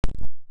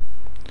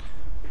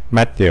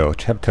Matthew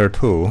chapter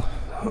 2.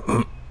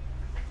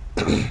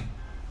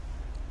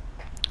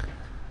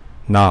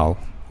 Now,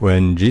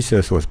 when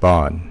Jesus was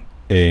born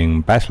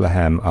in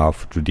Bethlehem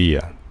of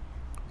Judea,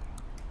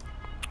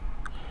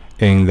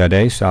 in the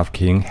days of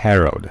King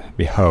Herod,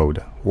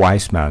 behold,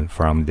 wise men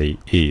from the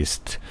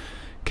east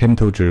came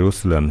to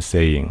Jerusalem,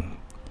 saying,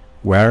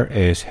 Where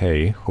is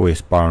he who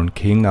is born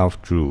King of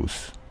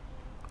Jews?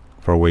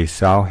 For we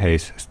saw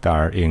his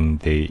star in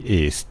the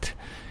east,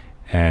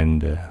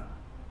 and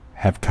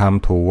have come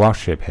to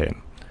worship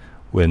him.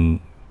 When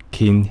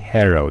King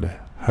Herod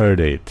heard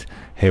it,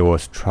 he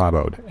was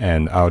troubled,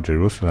 and all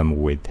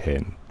Jerusalem with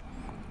him.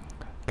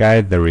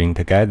 Gathering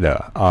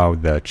together all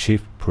the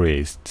chief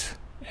priests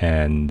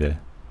and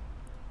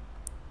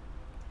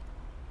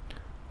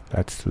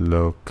let's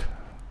look,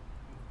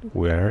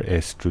 where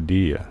is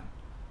Judea?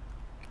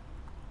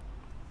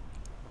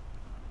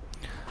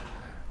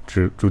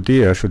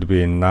 Judea should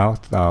be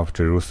north of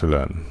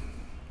Jerusalem,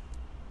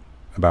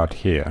 about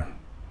here.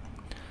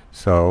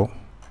 So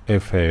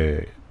if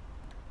they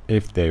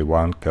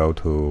want to go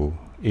to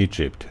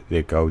Egypt,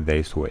 they go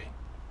this way.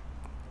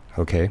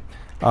 Okay,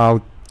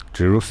 all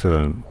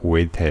Jerusalem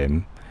with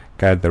him,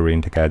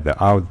 gathering together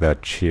all the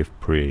chief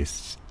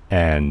priests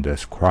and the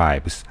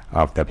scribes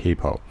of the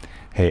people.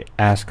 He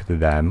asked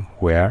them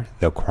where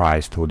the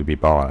Christ would be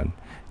born.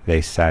 They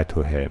said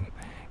to him,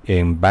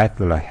 In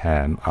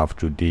Bethlehem of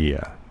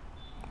Judea.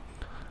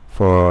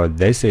 For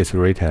this is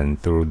written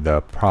through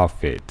the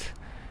prophet,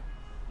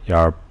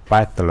 Your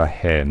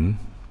Bethlehem,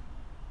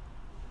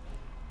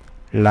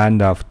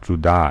 land of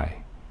Judah,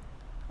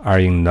 are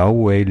in no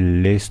way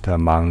least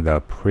among the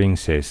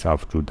princes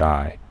of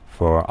Judah,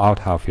 for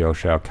out of you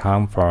shall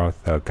come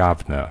forth a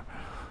governor,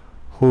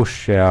 who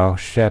shall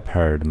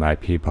shepherd my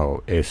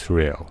people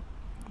Israel.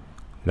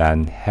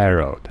 Then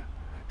Herod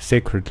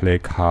secretly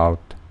called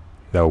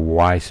the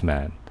wise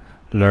men,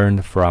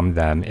 learned from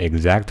them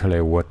exactly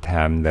what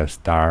time the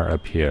star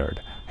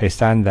appeared. He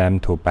sent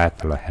them to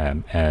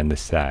Bethlehem and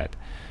said,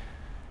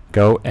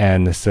 Go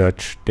and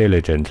search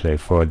diligently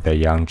for the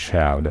young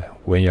child.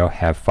 When you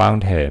have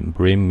found him,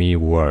 bring me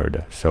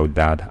word, so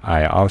that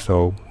I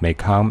also may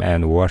come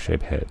and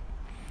worship him.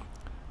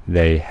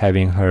 They,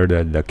 having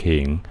heard the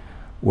king,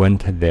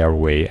 went their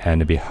way,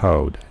 and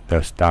behold,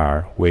 the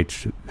star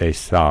which they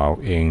saw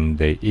in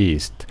the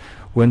east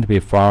went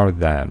before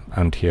them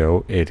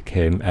until it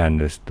came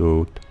and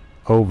stood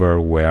over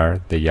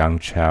where the young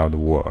child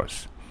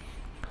was.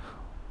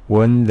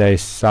 When they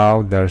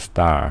saw the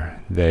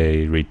star,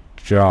 they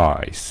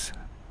rejoiced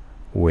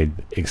with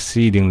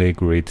exceedingly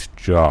great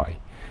joy.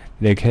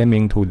 They came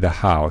into the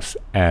house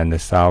and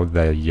saw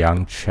the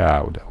young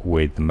child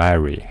with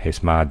Mary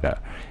his mother,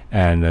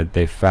 and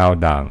they fell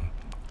down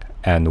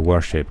and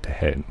worshipped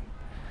him.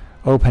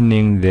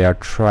 Opening their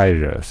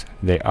treasures,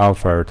 they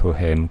offered to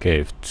him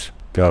gifts,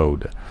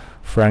 gold,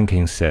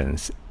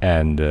 frankincense,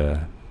 and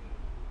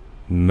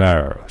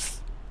myrrh.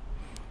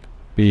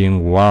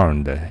 Being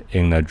warned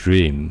in a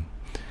dream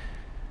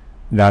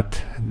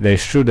that they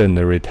shouldn't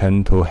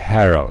return to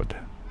Herod,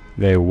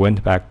 they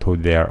went back to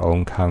their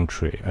own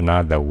country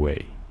another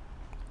way.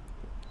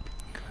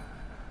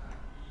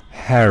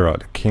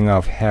 Herod, king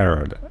of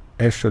Herod,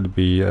 it should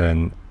be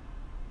an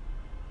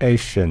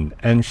ancient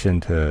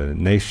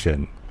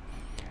nation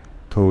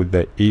to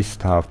the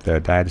east of the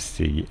Dead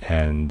Sea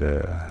and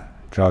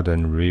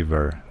Jordan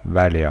River,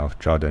 valley of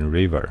Jordan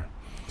River.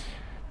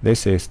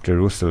 This is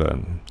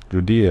Jerusalem.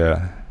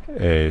 Judea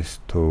is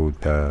to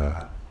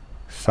the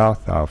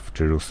south of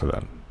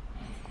Jerusalem.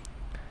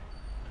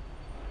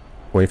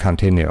 We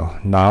continue.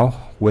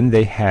 Now, when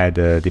they had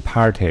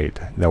departed,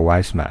 the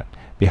wise men,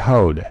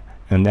 behold,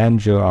 an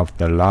angel of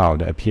the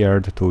Lord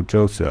appeared to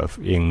Joseph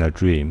in a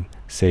dream,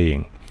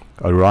 saying,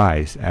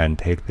 Arise and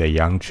take the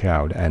young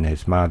child and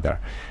his mother,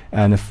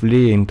 and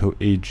flee into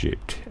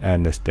Egypt,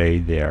 and stay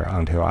there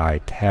until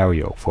I tell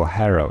you, for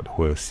Herod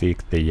will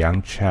seek the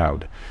young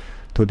child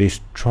to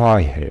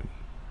destroy him.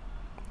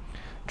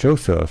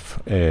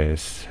 Joseph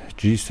is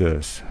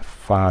Jesus'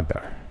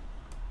 father.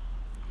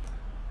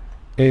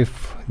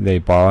 If they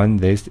born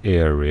this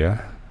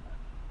area,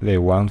 they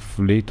won't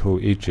flee to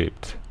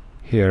Egypt.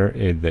 Here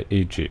is the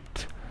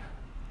Egypt,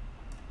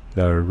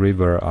 the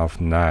river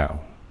of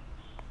Nile.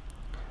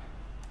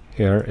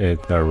 Here is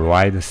the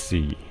Red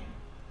Sea,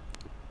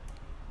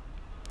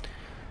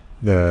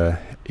 the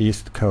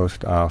east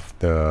coast of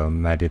the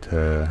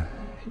Mediterranean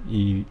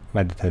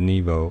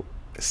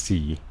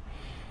Sea,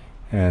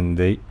 and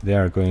they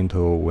are going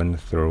to went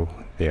through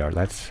there.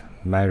 Let's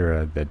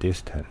measure the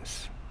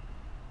distance.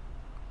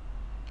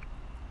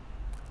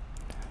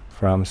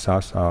 From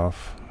south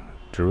of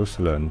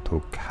Jerusalem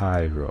to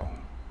Cairo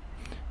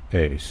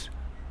is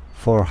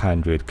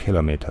 400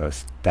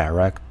 kilometers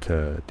direct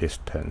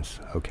distance.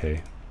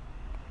 Okay,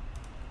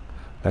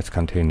 let's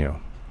continue.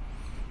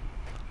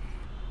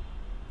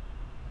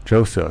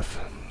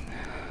 Joseph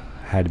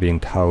had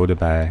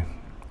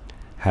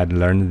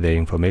learned the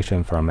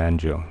information from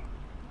angel.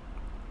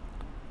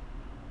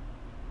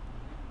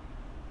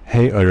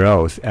 He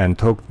arose and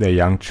took the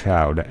young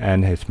child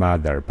and his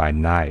mother by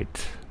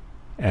night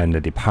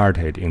and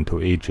departed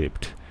into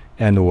Egypt,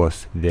 and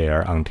was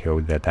there until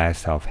the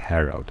death of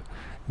Herod,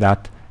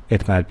 that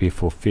it might be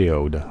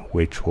fulfilled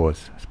which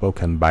was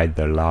spoken by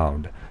the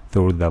Lord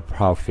through the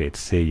prophet,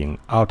 saying,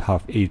 Out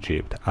of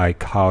Egypt I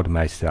called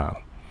my son.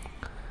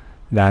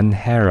 Then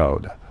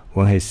Herod,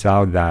 when he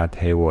saw that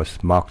he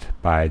was mocked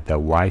by the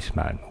wise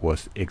men,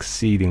 was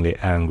exceedingly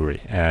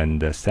angry,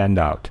 and sent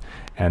out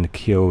and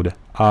killed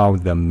all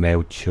the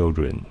male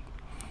children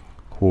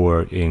who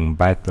were in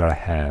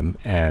Bethlehem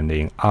and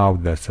in all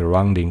the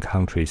surrounding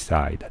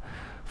countryside,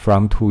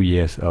 from 2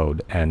 years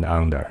old and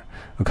under,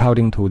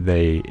 according to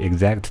the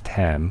exact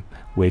time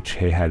which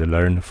he had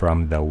learned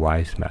from the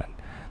wise men.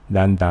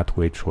 Then that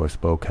which was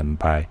spoken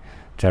by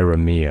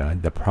Jeremiah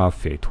the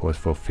prophet was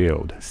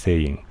fulfilled,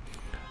 saying,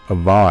 A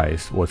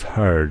voice was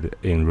heard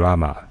in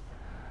Ramah,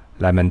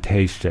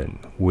 lamentation,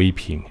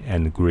 weeping,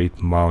 and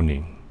great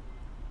mourning.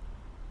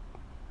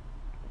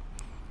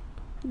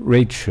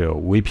 Rachel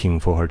weeping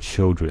for her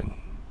children.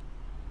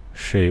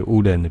 She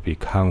wouldn't be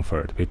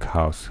comforted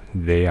because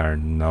they are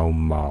no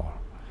more.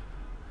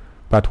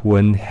 But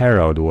when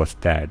Herod was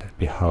dead,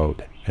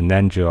 behold, an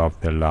angel of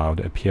the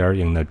Lord appeared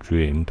in a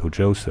dream to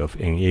Joseph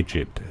in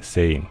Egypt,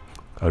 saying,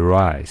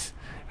 Arise,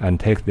 and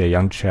take the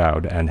young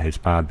child and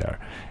his mother,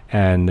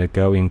 and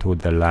go into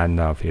the land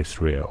of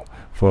Israel,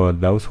 for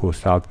those who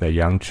thought the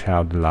young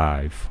child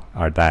alive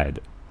are dead.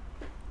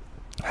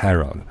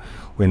 Herod.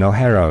 We know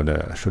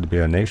Herod should be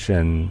a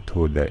nation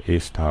to the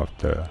east of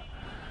the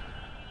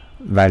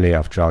Valley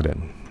of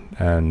Jordan.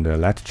 And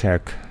let's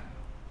check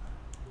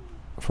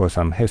for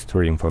some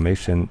history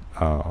information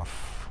of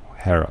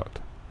Herod.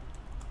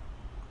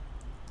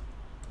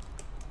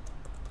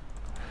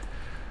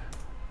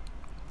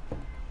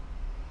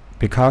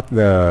 Because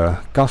the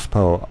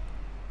Gospel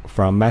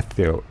from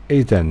Matthew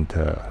isn't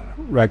a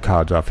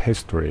record of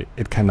history,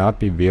 it cannot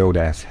be viewed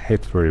as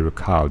history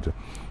record,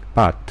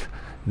 but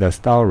the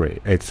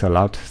story, it's a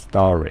lot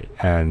story,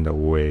 and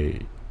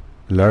we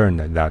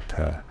learned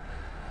that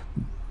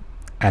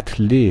at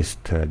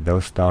least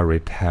those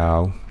stories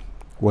tell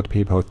what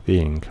people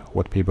think,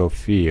 what people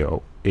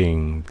feel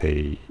in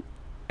the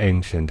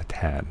ancient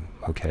time.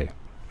 Okay,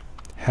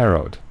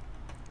 Herod.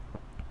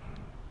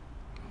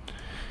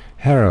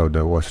 Herod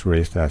was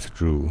raised as a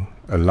Jew,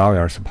 a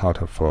loyal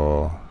supporter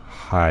for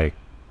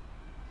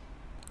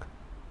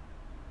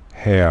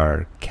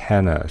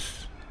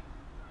Hyrcanus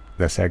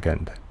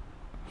II.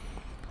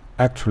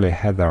 Actually,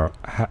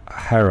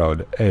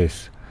 Herod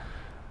is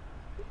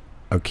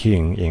a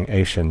king in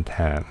ancient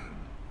time.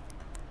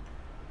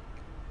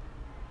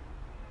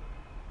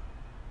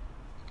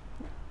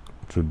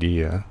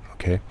 Judea.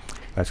 Okay,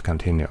 let's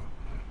continue.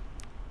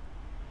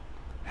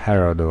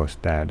 Herod was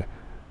dead.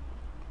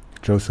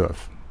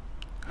 Joseph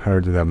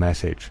heard the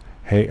message.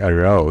 He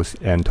arose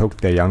and took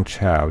the young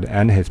child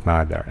and his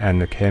mother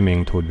and came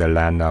into the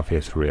land of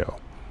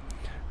Israel.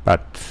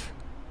 But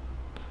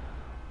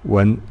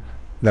when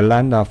the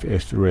land of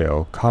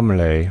Israel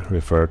commonly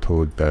referred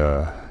to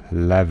the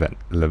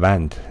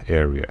Levant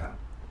area.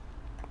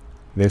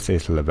 This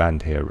is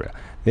Levant area.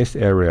 This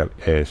area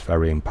is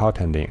very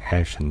important in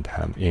ancient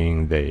time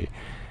in the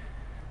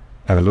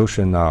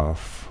evolution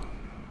of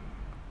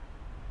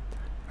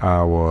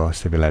our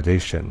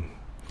civilization.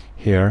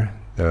 Here,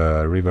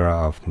 the river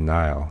of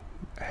Nile.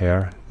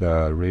 Here,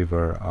 the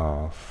river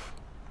of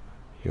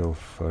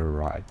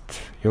Euphrates,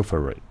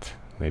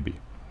 maybe.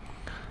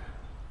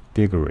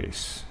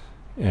 Tigris.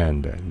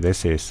 And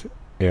this is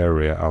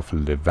area of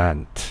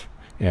Levant,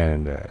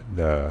 and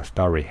the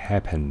story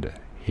happened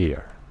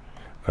here,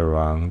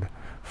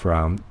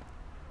 from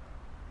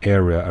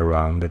area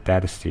around the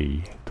Dead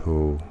Sea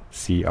to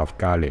Sea of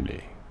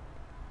Galilee.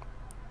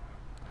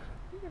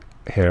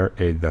 Here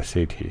is the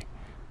city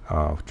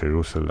of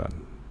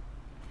Jerusalem.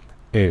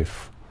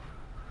 If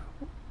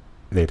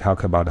they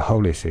talk about the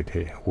holy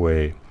city,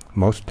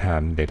 most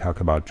time they talk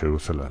about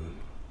Jerusalem.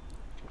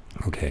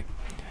 Okay.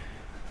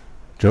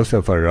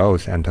 Joseph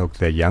arose and took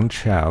the young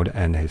child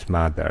and his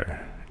mother,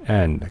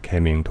 and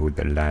came into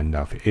the land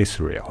of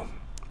Israel.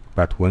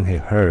 But when he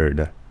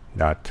heard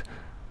that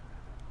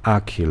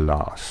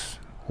Archelaus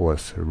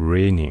was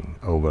reigning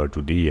over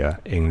Judea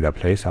in the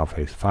place of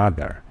his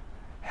father,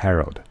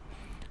 Herod,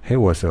 he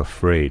was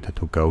afraid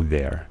to go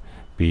there.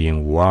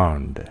 Being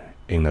warned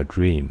in a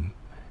dream,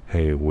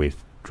 he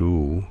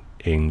withdrew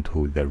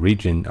into the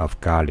region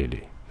of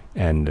Galilee,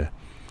 and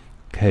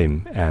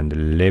came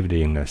and lived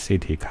in a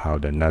city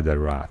called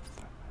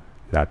Nazareth,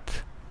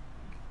 that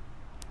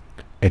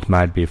it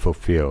might be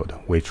fulfilled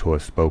which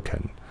was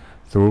spoken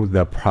through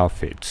the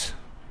prophets,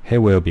 he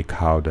will be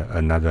called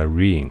a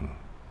Nazarene.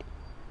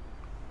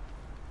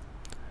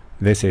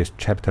 This is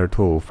chapter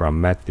 2 from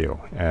Matthew,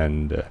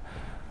 and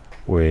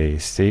we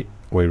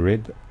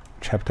read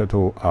chapter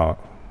 2 of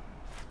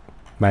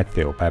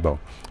Matthew Bible,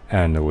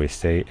 and we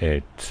see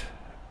it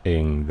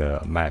in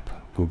the map,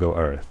 Google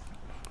Earth,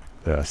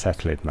 the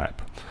satellite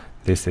map.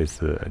 This is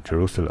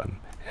Jerusalem,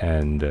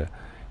 and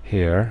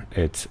here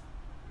it's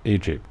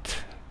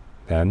Egypt.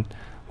 Then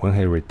when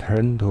he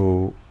returned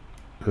to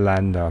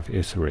land of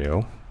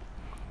Israel,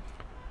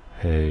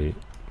 he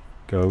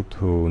go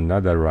to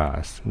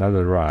Nazareth.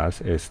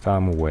 Nazareth is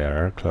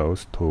somewhere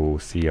close to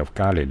Sea of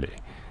Galilee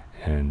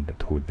and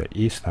to the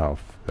east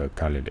of the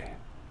Galilee.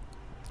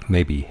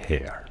 Maybe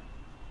here.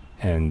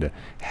 And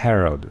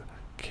Herod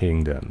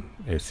kingdom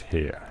is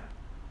here.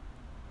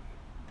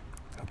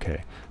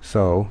 Okay,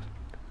 so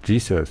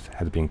Jesus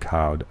has been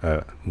called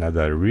a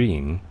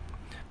Nazarene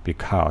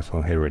because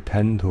when he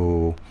returned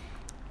to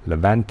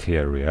Levant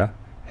area,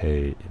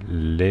 he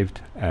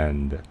lived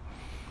and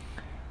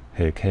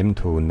he came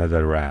to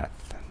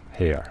Nazareth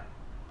here,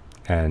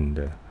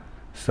 and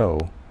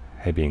so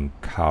he been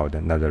called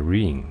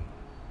Nazarene.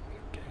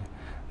 Okay.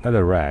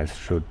 Nazareth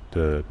should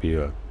be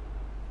a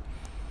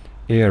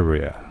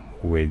area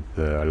with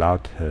a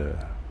lot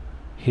of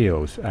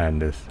hills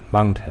and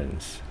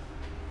mountains.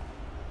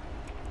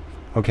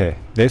 Okay,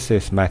 this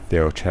is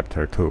Matthew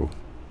chapter 2.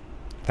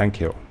 Thank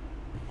you.